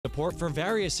support for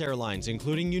various airlines,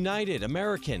 including United,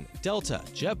 American, Delta,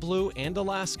 JetBlue, and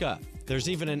Alaska. There's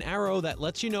even an arrow that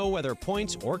lets you know whether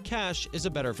points or cash is a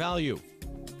better value.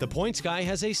 The Points Guy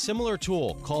has a similar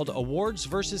tool called Awards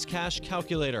versus Cash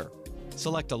Calculator.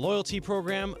 Select a loyalty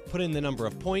program, put in the number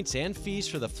of points and fees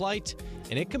for the flight,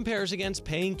 and it compares against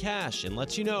paying cash and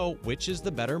lets you know which is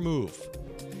the better move.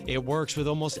 It works with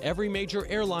almost every major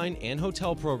airline and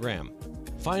hotel program.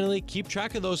 Finally, keep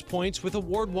track of those points with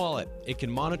Award Wallet. It can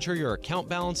monitor your account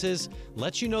balances,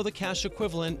 let you know the cash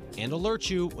equivalent, and alert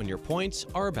you when your points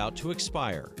are about to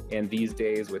expire. And these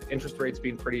days, with interest rates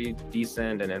being pretty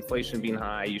decent and inflation being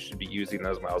high, you should be using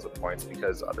those miles and points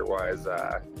because otherwise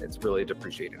it's really a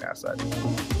depreciating asset.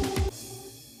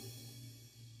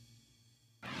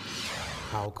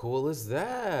 How cool is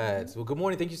that? Well, good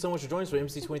morning. Thank you so much for joining us for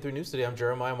MC23 News today. I'm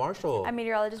Jeremiah Marshall. I'm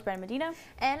meteorologist Brenda Medina.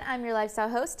 And I'm your lifestyle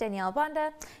host, Danielle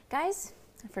Banda. Guys,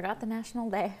 I forgot the National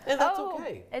Day. And that's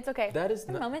okay. It's okay. That is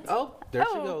a moment. Oh, there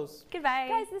she goes. Goodbye.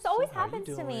 Guys, this always happens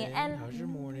to me. And how's your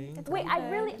morning? wait,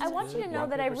 I want you to know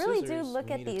that I really do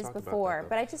look at these before,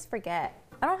 but I just forget.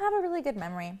 I don't have a really good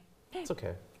memory. It's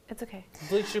okay. It's okay.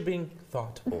 At least you're being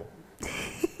thoughtful.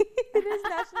 It is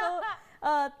National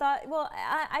Well,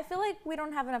 I feel like we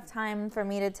don't have enough time for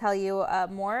me to tell you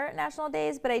more national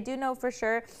days, but I do know for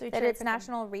sure that it's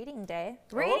National Reading Day.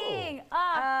 Reading!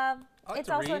 It's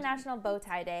also National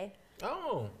Bowtie Day.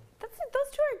 Oh. Those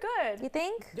two are good. You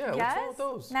think? Yeah, what's wrong with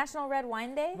those? National Red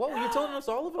Wine Day. Whoa, you're telling us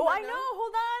all of them Oh, right I know. now?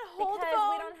 Hold on. Because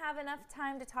Hold we don't have enough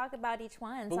time to talk about each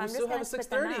one, But so I'm just going to spit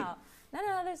them out.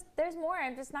 No, there's more.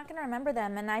 I'm just not going to remember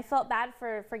them, and I felt bad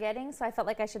for forgetting, so I felt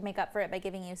like I should make up for it by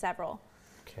giving you several.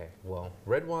 Okay, well,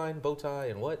 red wine, bow tie,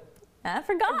 and what? I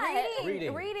forgot. Reading.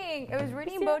 It was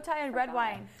reading, bow tie, and red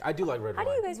wine. I do like red wine.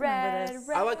 How do you guys remember this?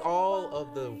 I like all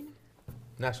of the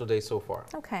national days so far.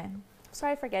 Okay.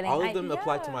 Sorry for forgetting. All of them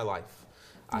apply to my life.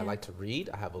 I like to read.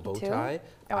 I have a bow tie.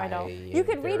 Oh, I know. You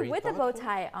could read with a bow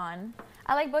tie on.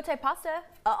 I like bow tie pasta.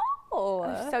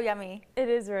 Oh. So yummy. It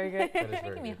is very good. That is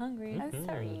Making me hungry. I'm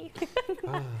sorry.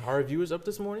 Are our viewers up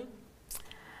this morning?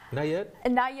 Not yet?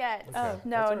 Not yet. Okay. Oh,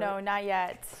 no, not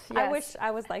yet. Yes. I wish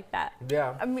I was like that.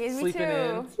 Yeah. I mean, me Sleeping too.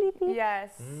 in. Sleepy.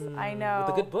 Yes, I know.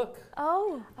 With a good book.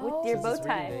 Oh, with your bow Since it's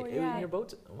tie. reading day. Your bow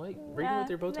tie. Wait, reading with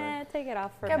your bow tie? Nah, take it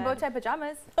off for a Got minute. bow tie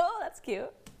pajamas. Oh, that's cute.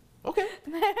 Okay.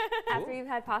 After you've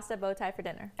had pasta bow tie for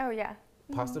dinner. Oh yeah.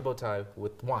 Pasta bow tie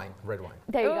with wine, red wine.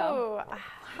 There you go.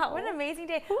 What an amazing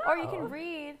day. Or you can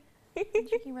read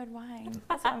drinking red wine.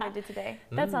 That's what I'm going to do today.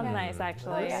 That sounds nice,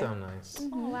 actually. That sounds nice.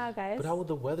 Oh, wow, guys. But how will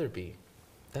the weather be?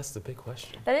 That's the big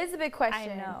question. That is the big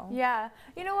question. I know. Yeah.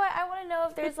 You know what? I want to know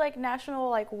if there's like National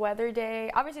like Weather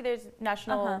Day. Obviously, there's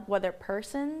National Weather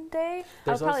Person Day.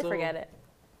 I'll probably forget it.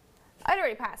 I'd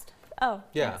already passed. Oh.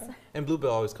 Yeah. And Bluebell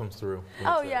always comes through.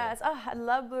 Oh, yes. Oh, I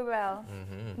love Bluebell.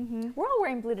 We're all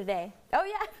wearing blue today. Oh,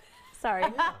 yeah. Sorry.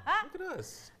 Yeah, look at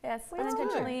us. Yes,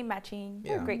 unintentionally matching.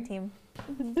 We're a great team.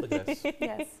 Look at us.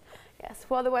 Yes. Yes.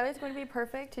 Well, the weather's going to be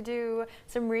perfect to do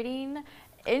some reading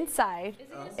inside.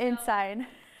 Inside.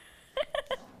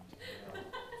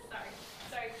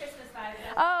 Sorry, Christmas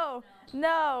vibes. Oh,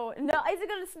 no. Is it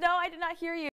going to snow? I did not hear you.